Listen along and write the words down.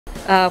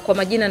Kwa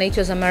majina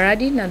naitwa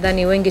Zamaradi,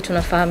 nadhani wengi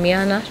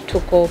tunafahamiana,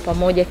 tuko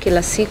pamoja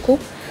kila siku.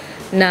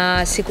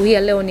 Na siku hii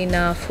ya leo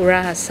nina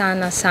furaha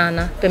sana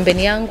sana.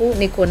 Pembeni yangu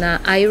niko na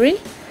Irene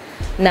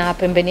na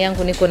pembeni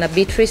yangu niko na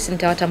Beatrice,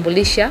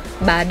 nitawatambulisha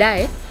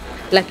baadaye.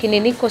 Lakini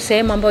niko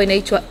sehemu ambayo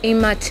inaitwa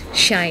Imat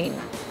Shine.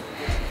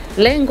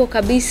 Lengo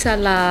kabisa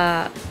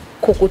la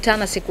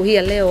kukutana siku hii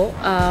ya leo,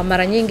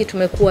 mara nyingi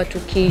tumekuwa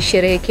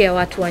tukisherehekea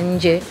watu wa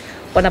nje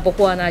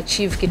wanapokuwa wana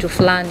achieve kitu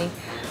fulani.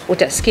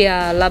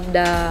 Utasikia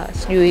labda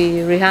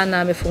sijui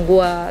Rihanna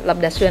amefungua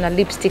labda sio na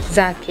lipstick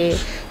zake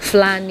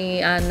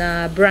fulani,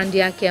 ana brand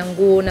yake ya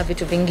nguo na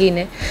vitu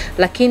vingine,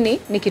 lakini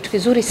ni kitu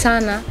kizuri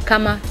sana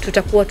kama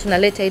tutakuwa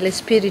tunaleta ile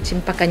spirit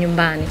mpaka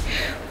nyumbani.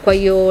 Kwa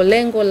hiyo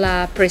lengo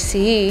la press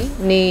hii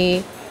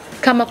ni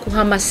kama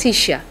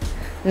kuhamasisha,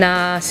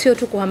 na sio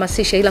tu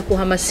kuhamasisha ila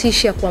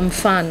kuhamasisha kwa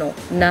mfano.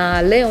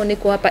 Na leo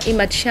niko hapa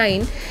Imat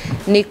Shine,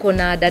 niko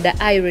na dada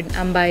Irene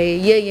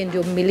ambaye yeye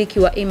ndio mmiliki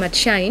wa Imat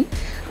Shine,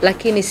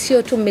 lakini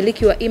sio tu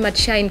mmiliki wa Imat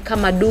Shine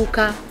kama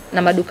duka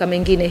na maduka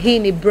mengine. Hii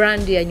ni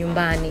brand ya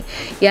nyumbani.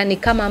 Yani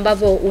kama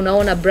ambavyo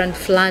unaona brand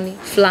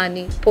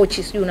fulani,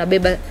 pochi sijui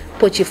unabeba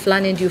pochi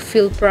fulani and you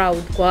feel proud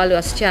kwa wale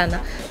wasichana.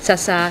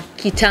 Sasa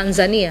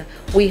kitanzania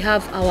we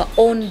have our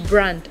own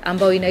brand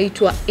ambayo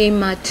inaitwa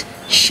Imat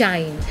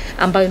Shine,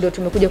 ambayo ndio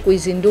tumekuja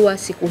kuizindua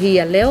siku hii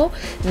ya leo,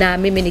 na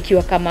mimi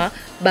nikiwa kama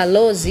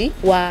balozi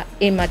wa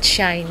Imat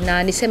Shine.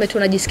 Na niseme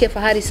tunajisikia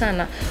fahari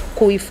sana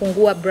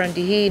kuifungua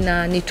brandi hii,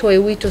 na nitoe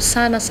wito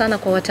sana sana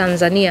kwa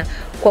Watanzania,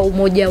 kwa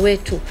umoja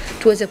wetu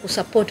tuweze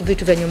kusupport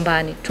vitu vya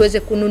nyumbani, tuweze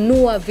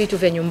kununua vitu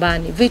vya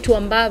nyumbani, vitu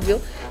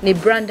ambavyo ni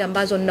brand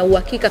ambazo na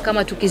uhakika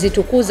kama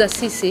tukizitukuza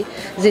sisi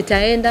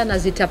zitaenda na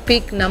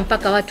zitapik, na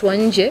mpaka watu wa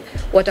nje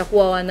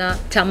watakuwa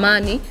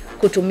wanatamani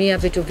kutumia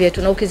vitu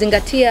vyetu. Na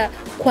ukizingatia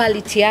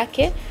quality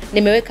yake,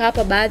 nimeweka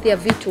hapa baadhi ya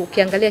vitu.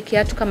 Ukiangalia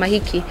kiatu kama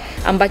hiki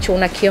ambacho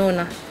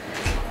unakiona,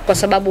 kwa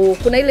sababu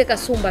kuna ile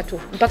kasumba tu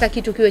mpaka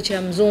kitu kiwe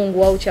cha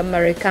mzungu au cha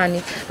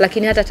Marekani,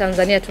 lakini hata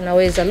Tanzania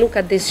tunaweza. Look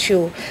at this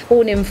shoe.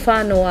 Huu ni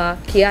mfano wa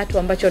kiatu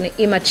ambacho ni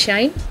Imat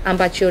Shine,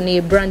 ambacho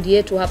ni brand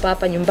yetu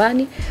hapa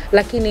nyumbani.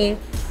 Lakini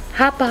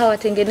hapa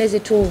hawatengenezi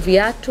tu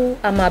viatu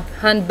ama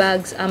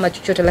handbags ama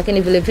chochote,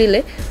 lakini vile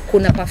vile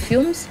kuna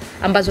perfumes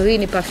ambazo hii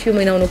ni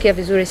perfume inaonukia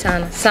vizuri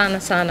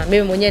sana.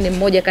 Mimi mwenyewe ni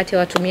mmoja kati ya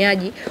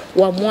watumiaji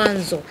wa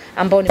mwanzo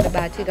ambao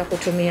nimebahatika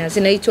kutumia.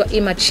 Zinaitwa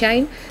Imat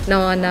Shine na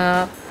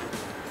wana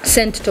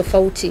scent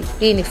tofauti.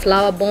 Hii ni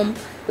Flower Bomb,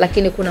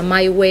 lakini kuna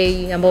My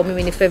Way ambao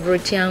mimi ni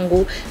favorite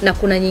yangu, na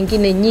kuna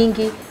nyingine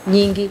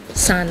nyingi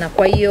sana.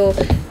 Kwa hiyo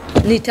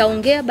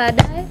nitaongea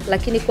baadaye,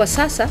 lakini kwa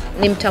sasa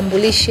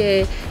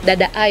nimtambulishe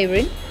dada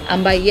Irene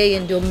ambaye yeye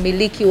ndio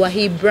mmiliki wa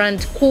hii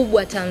brand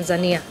kubwa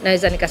Tanzania.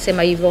 Naweza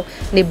nikasema hivyo,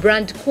 ni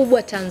brand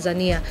kubwa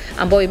Tanzania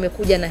ambayo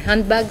imekuja na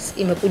handbags,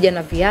 imekuja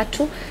na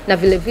viatu, na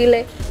vile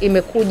vile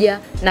imekuja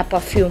na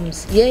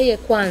perfumes. Yeye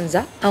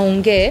kwanza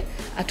aongee,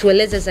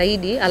 atueleze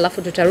zaidi,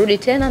 alafu tutarudi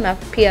tena, na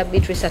pia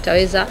Beatrice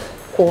ataweza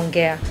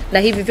kuongea. Na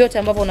hivi vyote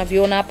ambavyo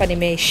unaviona hapa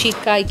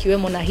nimeshika,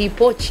 ikiwemo na hii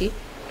pochi,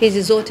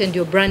 hizi zote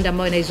ndio brand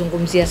ambayo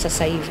inaizungumzia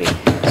sasa hivi.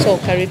 So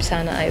karibu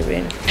sana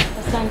Irene.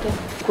 Asante.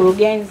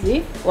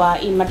 Kurugenzi wa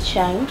Imat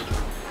Shine.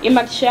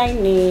 Imat Shine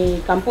ni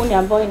kampuni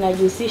ambayo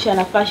inajihusisha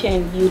na fashion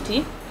and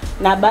beauty,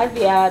 na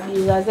baadhi ya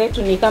bidhaa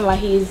zetu ni kama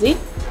hizi.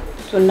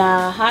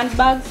 Tuna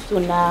handbags,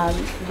 tuna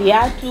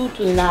viatu,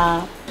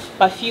 tuna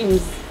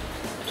perfumes.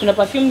 Tuna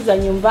perfumes za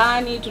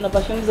nyumbani, tuna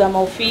perfumes za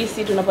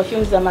maofisi, tuna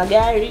perfumes za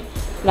magari,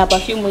 na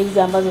perfume hizi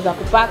ambazo za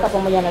kupaka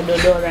pamoja na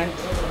deodorant.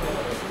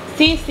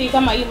 Sisi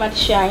kama Imat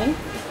Shine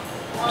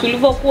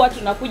tulivyokuwa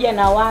tunakuja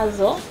na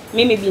wazo,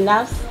 mimi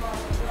binafsi,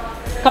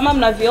 kama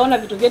mnavyoona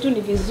vitu vyetu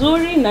ni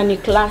vizuri na ni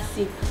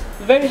classic,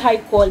 very high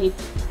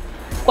quality.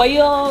 Kwa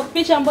hiyo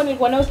picha ambayo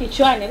nilikuwa nayo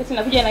kichwani wakati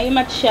nakuja na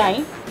Imat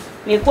Shine,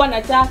 nilikuwa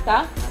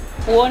nataka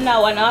kuona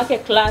wanawake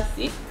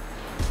classic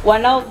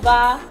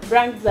wanaovaa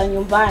brand za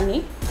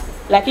nyumbani,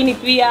 lakini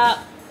pia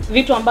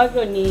vitu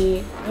ambavyo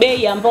ni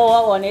bei ambao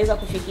wao wanaweza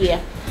kufikia.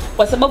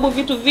 Kwa sababu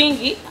vitu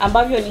vingi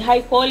ambavyo ni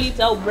high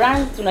quality au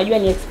brands tunajua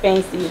ni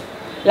expensive,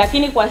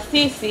 lakini kwa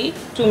sisi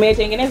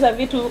tumetengeneza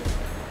vitu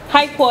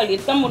high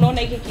quality. Kama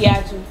unaona hiki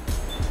kiatu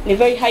ni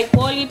very high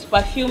quality,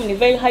 perfume ni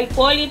very high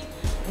quality,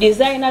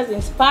 designers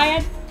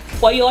inspired.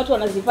 Kwa hiyo watu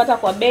wanazipata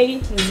kwa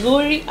bei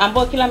nzuri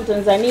ambayo kila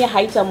Mtanzania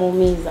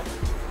haitamuumiza.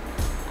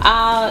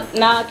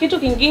 Na kitu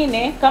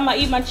kingine kama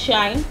Imat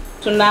Shine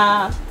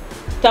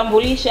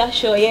tunatambulisha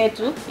show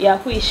yetu ya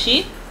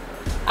Huishi,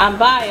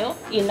 ambayo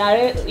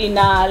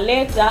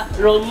inaleta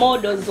role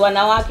models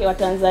wanawake wa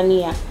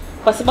Tanzania,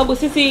 kwa sababu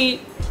sisi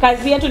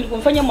kazi yetu ni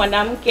kumfanya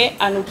mwanamke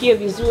anukie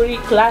vizuri,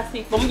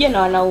 classic, pamoja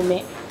na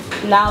wanaume.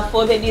 Na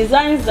for the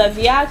designs za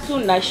viatu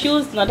na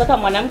shoes tunataka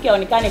mwanamke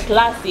aonekane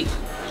classic.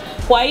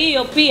 Kwa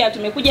hiyo pia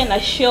tumekuja na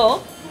show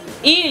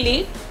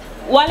ili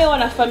wale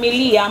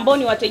wanafamilia ambao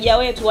ni wateja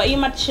wetu wa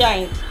Imat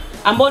Shine,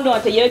 ambao ndio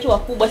wateja wetu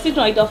wakubwa, sisi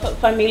tunaita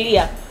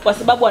familia kwa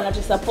sababu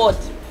wanatusupport.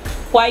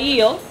 Kwa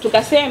hiyo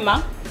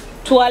tukasema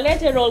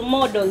tuwalete role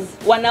models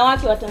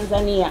wanawake wa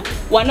Tanzania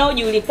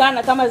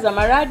wanaojulikana kama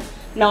Zamaradi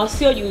na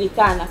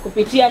wasiojulikana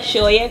kupitia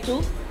show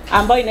yetu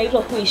ambayo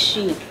inaitwa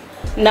Kuishi,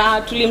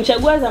 na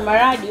tulimchagua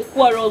Zamaradi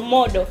kuwa role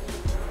model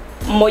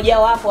mmoja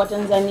wapo wa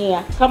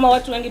Tanzania. Kama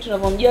watu wengi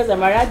tunavyomjua,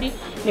 Zamaradi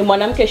ni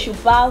mwanamke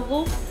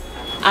shupavu,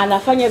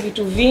 anafanya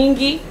vitu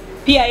vingi.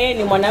 Pia yeye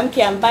ni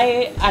mwanamke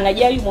ambaye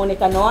anajali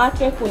muonekano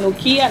wake,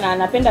 kunukia, na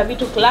anapenda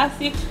vitu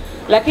classic.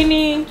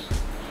 Lakini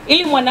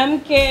ili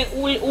mwanamke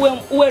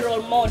uwe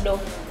role model,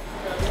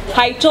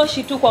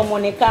 haitoshi tu kwa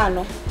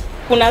muonekano.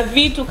 Kuna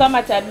vitu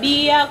kama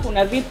tabia,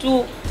 kuna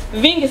vitu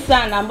vingi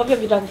sana ambavyo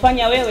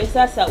vitakufanya wewe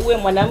sasa uwe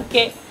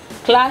mwanamke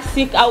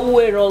classic au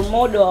uwe role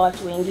model wa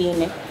watu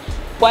wengine.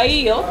 Kwa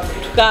hiyo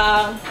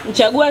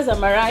tukamchagua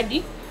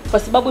Zamaradi kwa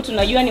sababu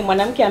tunajua ni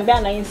mwanamke ambaye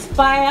ana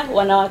inspire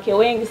wanawake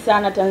wengi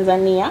sana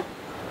Tanzania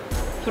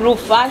through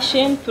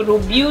fashion,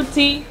 through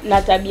beauty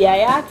na tabia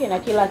yake na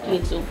kila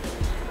kitu.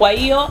 Kwa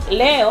hiyo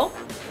leo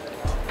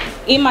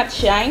Image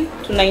Shine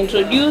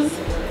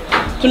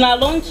tuna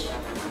launch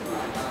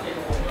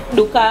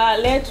duka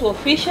letu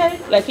official,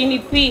 lakini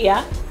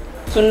pia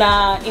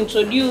tuna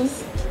introduce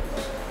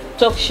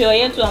talk show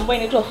yetu ambayo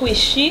inaitwa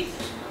Kuishi,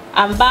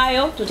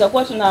 ambayo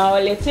tutakuwa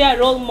tunawaletea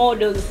role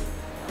models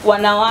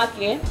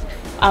wanawake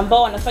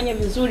ambao wanafanya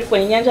vizuri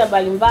kwenye nyanja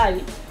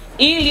mbalimbali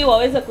ili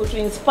waweze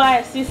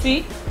kutuinspire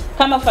sisi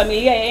kama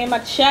familia ya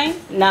Image Shine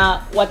na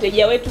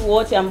wateja wetu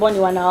wote ambao ni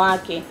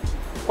wanawake.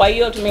 Kwa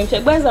hiyo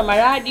tumemchagua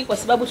Zamaradi kwa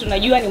sababu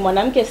tunajua ni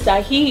mwanamke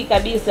sahihi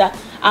kabisa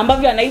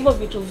ambavyo ana hivyo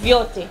vitu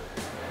vyote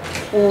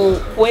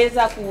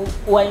kuweza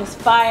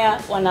kuinspire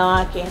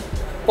wanawake.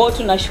 Kwa hiyo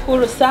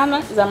tunashukuru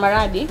sana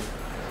Zamaradi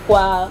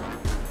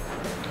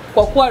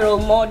kwa kuwa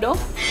role model,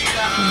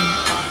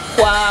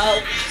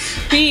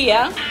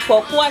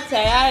 kwa kuwa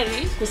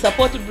tayari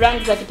kusupport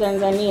brand za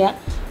Kitanzania.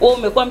 Wewe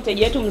umekuwa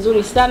mteja wetu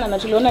mzuri sana na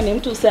tuliona ni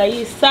mtu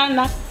sahihi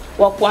sana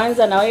wa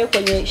kuanza na wewe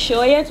kwenye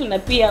show yetu na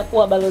pia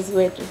kuwa balozi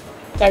wetu.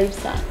 Karibu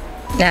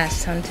sana.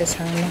 Asante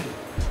sana.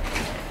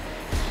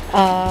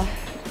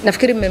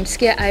 Nafikiri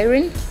mmemsikia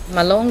Irene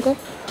Malongo.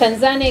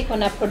 Tanzania iko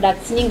na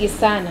products nyingi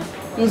sana,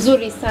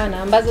 nzuri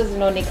sana ambazo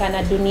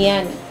zinaonekana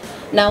duniani.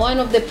 Na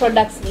one of the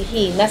products ni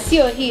hii, na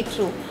sio hii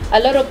tu. A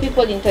lot of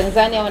people in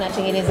Tanzania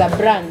wanatengeneza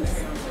brands.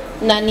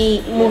 Na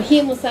ni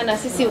muhimu sana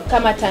sisi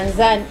kama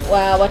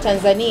wa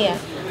Tanzania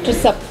to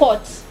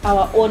support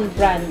our own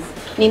brands.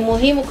 Ni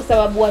muhimu kwa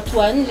sababu watu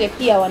wa nje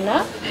pia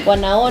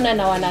wanaona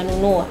na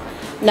wananunua.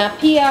 Na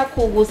pia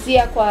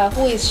kugusia kwa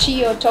Who is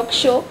She talk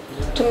show,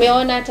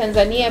 tumeona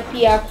Tanzania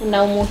pia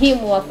kuna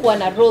umuhimu wa kuwa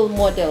na role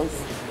models.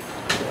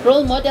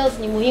 Role models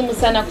ni muhimu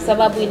sana kwa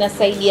sababu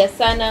inasaidia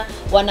sana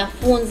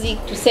wanafunzi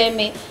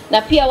tuseme,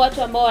 na pia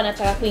watu ambao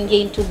wanataka kuingia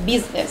into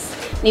business.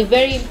 Ni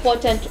very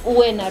important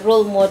uwe na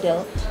role model.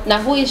 Na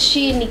Who is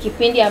She ni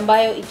kipindi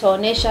ambayo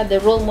itaonesha the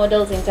role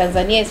models in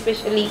Tanzania,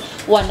 especially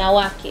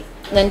wanawake.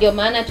 Na ndio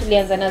maana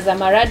tulianza na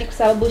Zamaradi kwa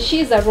sababu she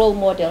is a role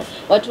model.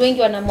 Watu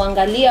wengi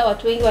wanamwangalia,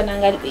 watu wengi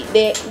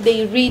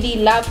they really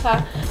love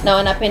her na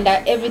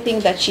wanapenda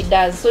everything that she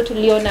does. So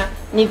tuliona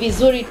ni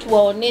vizuri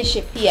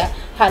tuwaoneshe pia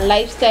her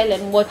lifestyle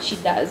and what she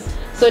does.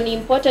 So ni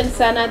important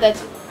sana that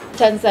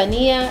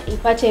Tanzania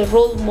ipate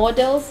role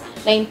models,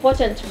 na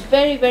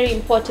very very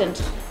important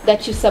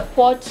that you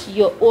support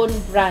your own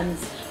brands.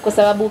 Kwa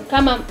sababu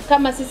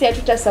kama sisi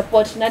hatuta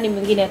support, nani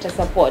mwingine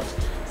atasupport?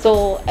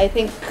 So I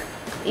think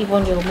hivyo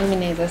ndio mimi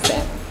naweza sema.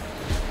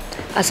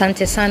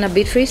 Asante sana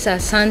Beatrice,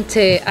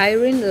 asante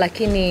Irene,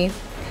 lakini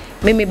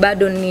mimi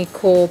bado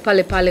niko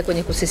pale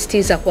kwenye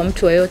kusisitiza kwa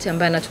mtu yoyote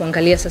ambaye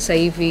anatuangalia sasa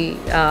hivi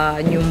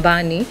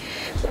nyumbani,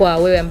 kwa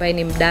wewe ambaye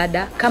ni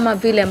mdada, kama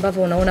vile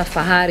ambavyo unaona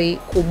fahari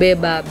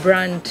kubeba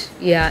brand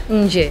ya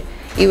nje,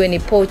 iwe ni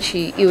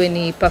pochi, iwe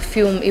ni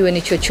perfume, iwe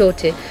ni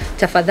chochote,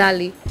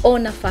 tafadhali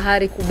ona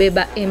fahari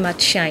kubeba Image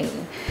Shine.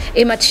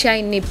 Image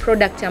Shine ni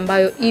product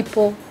ambayo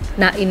ipo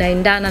na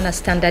inaendana na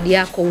standard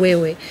yako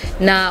wewe,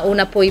 na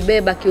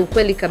unapoibeba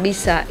kiukweli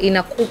kabisa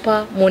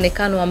inakupa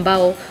muonekano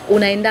ambao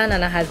unaendana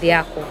na hadhi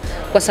yako,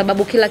 kwa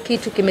sababu kila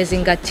kitu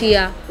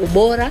kimezingatia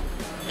ubora,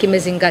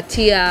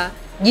 kimezingatia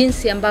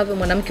jinsi ambavyo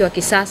mwanamke wa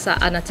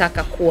kisasa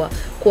anataka kuwa,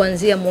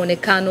 kuanzia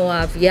muonekano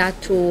wa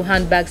viatu,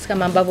 handbags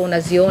kama ambavyo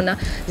unaziona,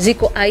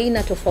 ziko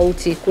aina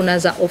tofauti, kuna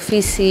za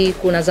ofisi,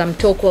 kuna za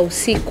mtoko wa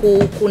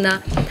usiku,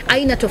 kuna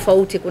aina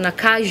tofauti, kuna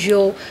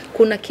casual,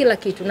 kuna kila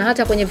kitu, na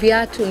hata kwenye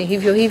viatu ni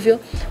hivyo hivyo,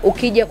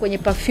 ukija kwenye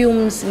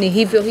perfumes ni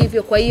hivyo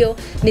hivyo. Kwa hiyo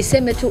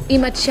niseme tu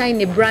Image Shine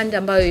ni brand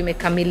ambayo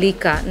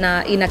imekamilika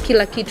na ina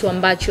kila kitu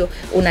ambacho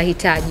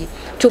unahitaji.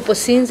 Tupo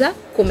Sinza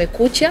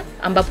Kumekucha,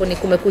 ambapo ni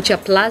Kumekucha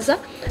Plaza,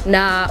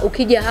 na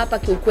ukija hapa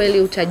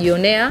kiukweli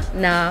utajionea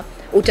na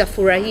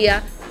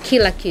utafurahia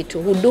kila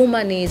kitu.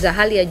 Huduma ni za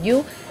hali ya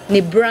juu,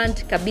 ni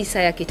brand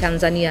kabisa ya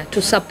Kitanzania.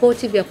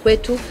 Tusupport vya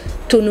kwetu,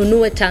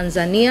 tununue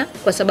Tanzania,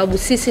 kwa sababu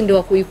sisi ndio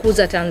wa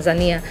kuikuza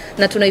Tanzania,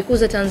 na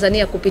tunaikuza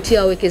Tanzania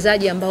kupitia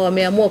wawekezaji ambao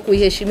wameamua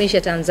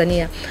kuiheshimisha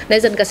Tanzania.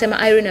 Naweza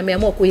nikasema Irene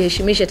ameamua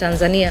kuiheshimisha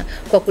Tanzania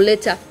kwa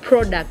kuleta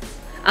product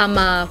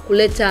ama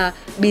kuleta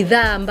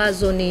bidhaa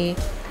ambazo ni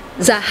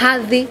za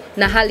hadhi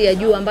na hali ya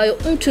juu, ambayo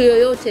mtu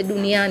yoyote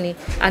duniani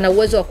ana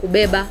uwezo wa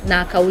kubeba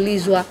na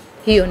akaulizwa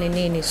hiyo ni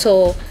nini.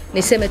 So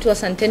niseme tu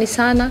asanteni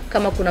sana.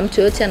 Kama kuna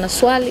mtu yote ana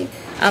swali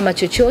ama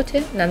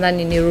chochote,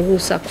 nadhani ni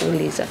ruhusa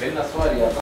kuuliza.